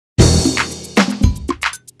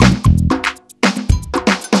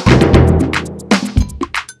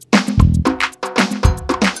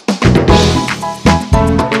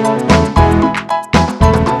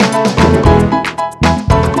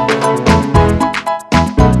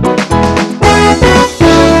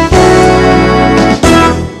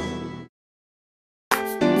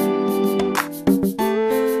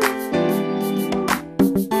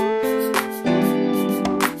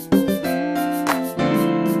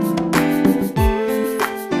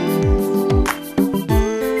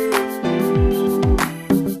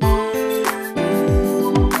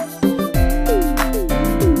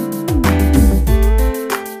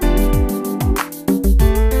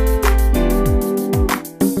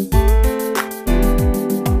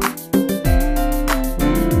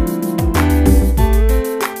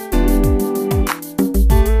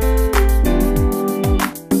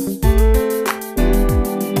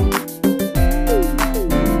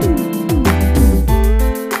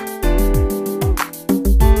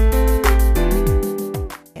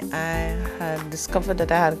discovered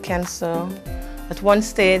that I had cancer at one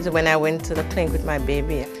stage when I went to the clinic with my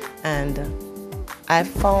baby, and I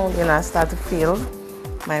found, I started to feel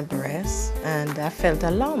my breast and I felt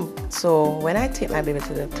a lump. So when I take my baby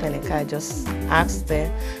to the clinic, I just asked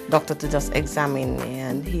the doctor to just examine me,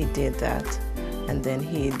 and he did that. And then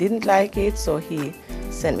he didn't like it, so he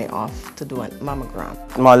sent me off to do a mammogram.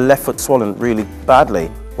 My left foot swollen really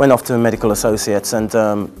badly. Went off to medical associates, and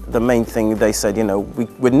the main thing they said,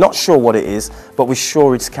 we're not sure what it is, but we're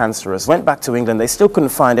sure it's cancerous. Went back to England, they still couldn't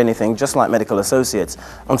find anything, just like medical associates,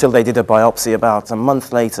 until they did a biopsy about a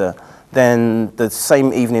month later. Then the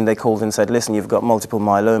same evening they called and said, listen, you've got multiple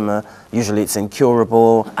myeloma, usually it's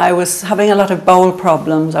incurable. I was having a lot of bowel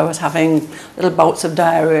problems. I was having little bouts of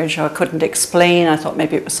diarrhea which I couldn't explain. I thought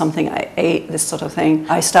maybe it was something I ate, this sort of thing.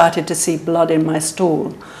 I started to see blood in my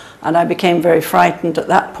stool, and I became very frightened at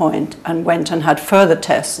that point and went and had further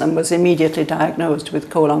tests and was immediately diagnosed with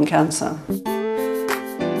colon cancer.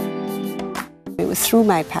 It was through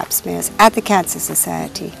my pap smears at the Cancer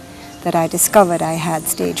Society that I discovered I had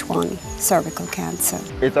stage 1 cervical cancer.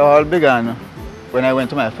 It all began when I went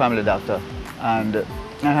to my family doctor, and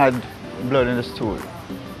I had blood in the stool.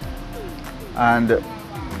 And,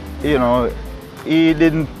 he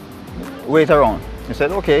didn't wait around. He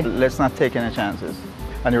said, okay, let's not take any chances.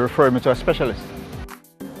 And he referred me to a specialist.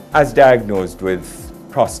 As diagnosed with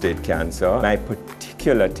prostate cancer, my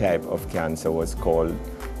particular type of cancer was called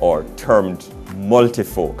or termed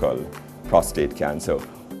multifocal prostate cancer.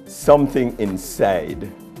 Something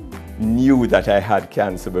inside knew that I had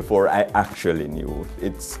cancer before I actually knew.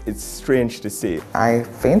 It's strange to say. I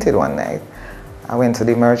fainted one night. I went to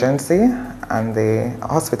the emergency and the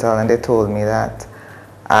hospital, and they told me that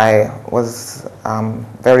I was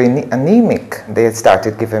very anemic. They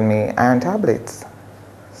started giving me iron tablets.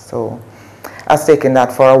 So I was taking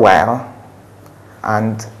that for a while,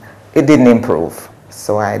 and it didn't improve.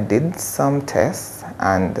 So I did some tests,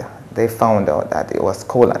 and they found out that it was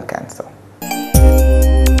colon cancer.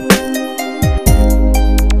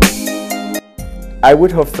 I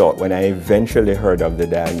would have thought when I eventually heard of the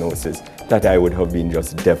diagnosis that I would have been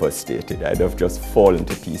just devastated. I'd have just fallen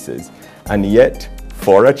to pieces. And yet,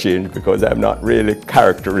 for a change, because I'm not really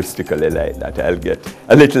characteristically like that, I'll get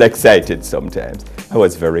a little excited sometimes. I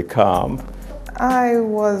was very calm. I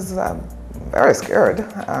was very scared.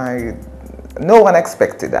 No one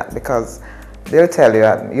expected that, because they'll tell you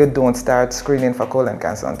that you don't start screening for colon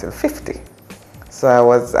cancer until 50.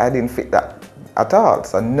 So I didn't fit that at all.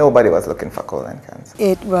 So nobody was looking for colon cancer.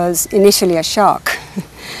 It was initially a shock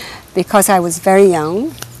because I was very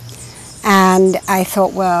young, and I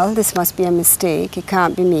thought, well, this must be a mistake. It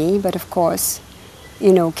can't be me. But of course,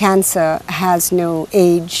 cancer has no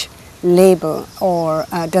age label or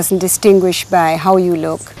doesn't distinguish by how you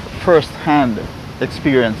look. First-hand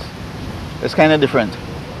experience is kind of different.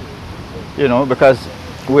 Because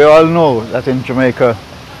we all know that in Jamaica,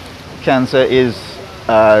 cancer is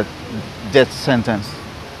a death sentence.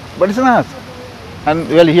 But it's not. And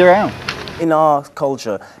well, here I am. In our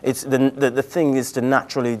culture, it's the thing is to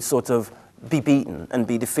naturally sort of be beaten and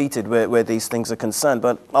be defeated where these things are concerned,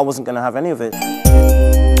 but I wasn't going to have any of it.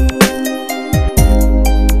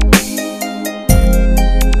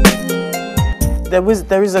 There is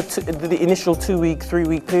the initial 2-week,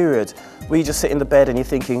 3-week period where you just sit in the bed and you're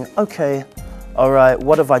thinking, okay, all right,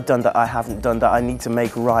 what have I done that I haven't done that I need to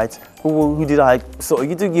make right? Who did I sort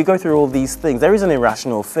of, you go through all these things. There is an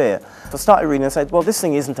irrational fear. So I started reading and said, well, this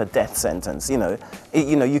thing isn't a death sentence,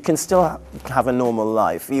 you can still have a normal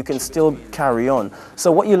life. You can still carry on.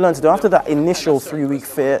 So what you learn to do after that initial 3-week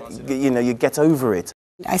fear, you get over it.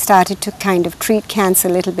 I started to kind of treat cancer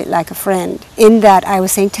a little bit like a friend, in that I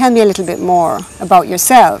was saying, tell me a little bit more about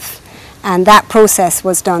yourself. And that process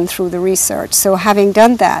was done through the research. So having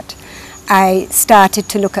done that, I started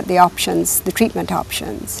to look at the options, the treatment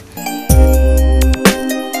options.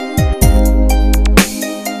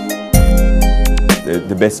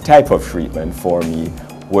 The best type of treatment for me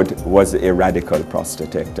was a radical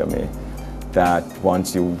prostatectomy. That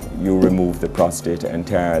once you remove the prostate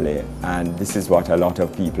entirely, and this is what a lot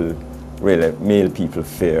of people, really male people,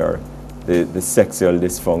 fear, the sexual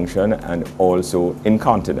dysfunction and also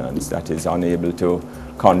incontinence, that is unable to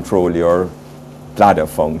control your bladder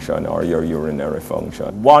function or your urinary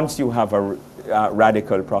function. Once you have a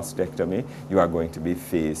radical prostatectomy, you are going to be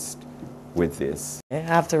faced with this. I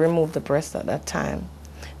have to remove the breast at that time,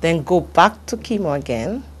 then go back to chemo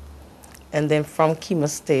again, and then from chemo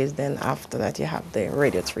stage, then after that you have the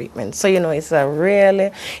radio treatment. So it's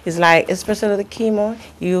like, especially the chemo,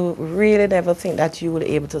 you really never think that you will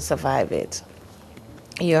be able to survive it.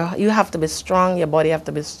 you have to be strong, your body have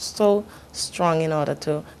to be so strong in order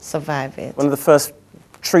to survive it. One of the first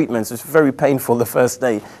treatments, it's very painful the first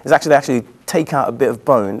day, is actually take out a bit of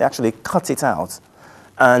bone, they actually cut it out,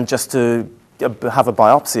 and just to have a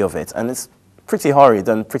biopsy of it, and it's pretty horrid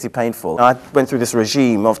and pretty painful. I went through this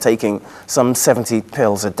regime of taking some 70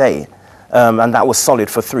 pills a day, and that was solid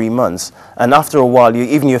for 3 months. And after a while,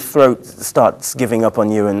 even your throat starts giving up on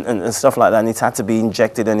you and stuff like that, and it had to be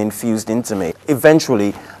injected and infused into me.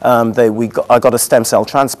 Eventually, I got a stem cell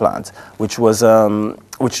transplant, which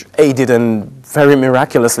aided, and very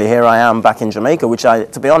miraculously, here I am back in Jamaica, which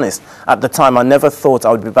to be honest, at the time, I never thought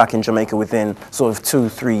I would be back in Jamaica within sort of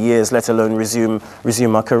 2-3 years, let alone resume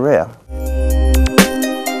my career.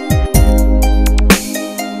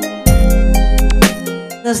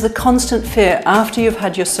 There's the constant fear. After you've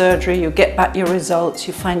had your surgery, you get back your results,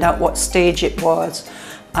 you find out what stage it was.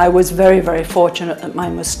 I was very, very fortunate that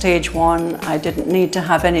mine was stage 1. I didn't need to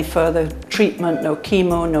have any further treatment, no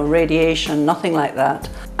chemo, no radiation, nothing like that.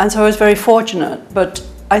 And so I was very fortunate, but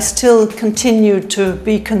I still continued to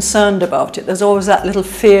be concerned about it. There's always that little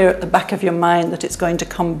fear at the back of your mind that it's going to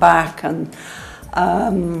come back, and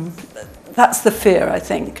that's the fear, I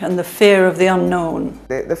think, and the fear of the unknown.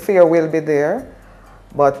 The fear will be there,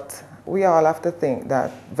 but we all have to think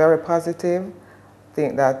that very positive,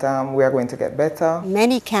 think that we are going to get better.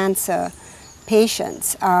 Many cancer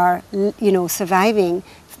patients are, surviving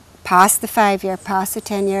past the 5-year, past the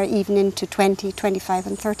 10-year, even into 20, 25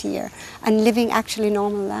 and 30-year, and living actually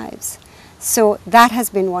normal lives. So that has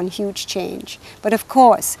been one huge change. But of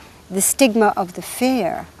course, the stigma of the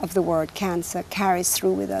fear of the word cancer carries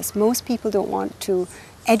through with us. Most people don't want to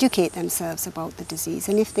educate themselves about the disease,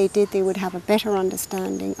 and if they did, they would have a better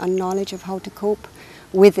understanding and knowledge of how to cope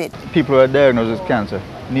with it. People who are diagnosed with cancer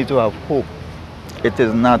need to have hope. It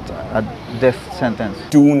is not a death sentence.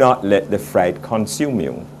 Do not let the fright consume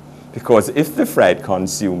you, because if the fright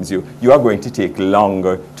consumes you, you are going to take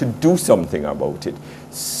longer to do something about it.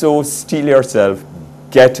 So steel yourself,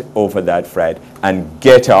 get over that fright, and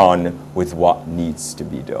get on with what needs to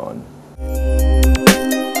be done.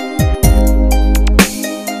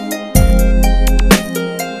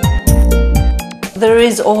 There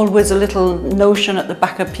is always a little notion at the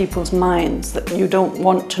back of people's minds that you don't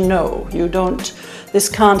want to know. This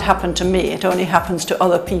can't happen to me, it only happens to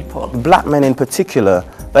other people. Black men in particular,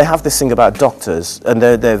 they have this thing about doctors, and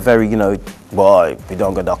they're very, boy, we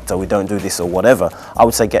don't go doctor, we don't do this or whatever. I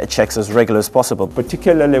would say get checks as regular as possible.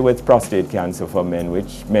 Particularly with prostate cancer for men,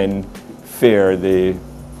 which men fear the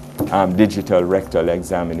digital rectal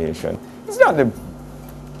examination. It's not the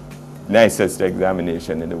nicest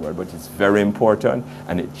examination in the world, but it's very important,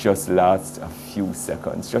 and it just lasts a few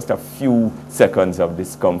seconds, just a few seconds of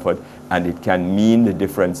discomfort, and it can mean the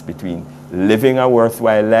difference between living a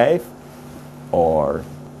worthwhile life or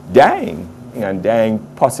dying, and dying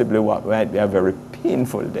possibly what might be a very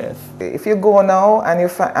painful death. If you go now and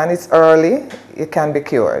it's early, it can be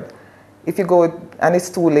cured. If you go and it's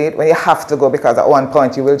too late, when you have to go, because at one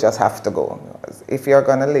point you will just have to go. If you're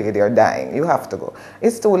going to lay there dying, you have to go.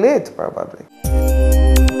 It's too late, probably.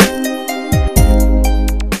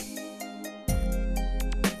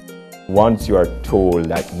 Once you are told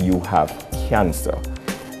that you have cancer,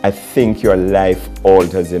 I think your life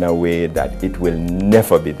alters in a way that it will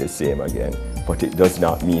never be the same again. But it does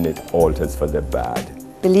not mean it alters for the bad.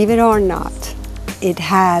 Believe it or not,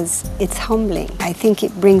 it's humbling. I think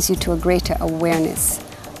it brings you to a greater awareness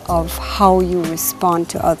of how you respond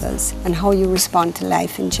to others and how you respond to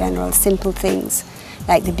life in general. Simple things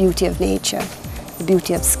like the beauty of nature, the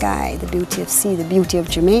beauty of sky, the beauty of sea, the beauty of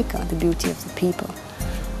Jamaica, the beauty of the people.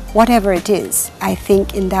 Whatever it is, I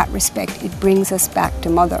think in that respect it brings us back to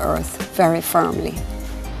Mother Earth very firmly.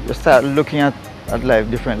 You start looking at life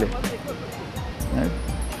differently. Right?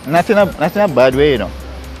 Not in a bad way,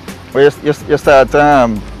 Where you start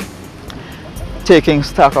taking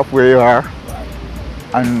stock of where you are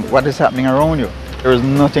and what is happening around you. There is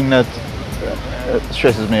nothing that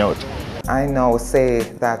stresses me out. I now say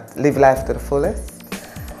that live life to the fullest,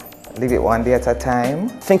 live it one day at a time.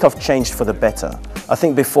 I think I've changed for the better. I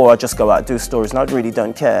think before I just go out, do stories, and I really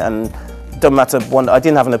don't care. And don't matter, I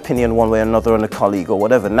didn't have an opinion one way or another on a colleague or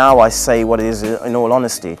whatever. Now I say what it is in all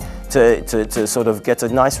honesty to sort of get a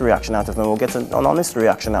nice reaction out of them or get an honest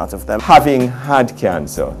reaction out of them. Having had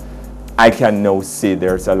cancer, I can now say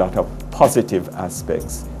there's a lot of positive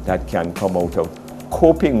aspects that can come out of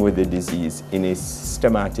coping with the disease in a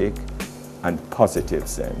systematic and positive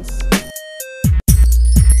sense.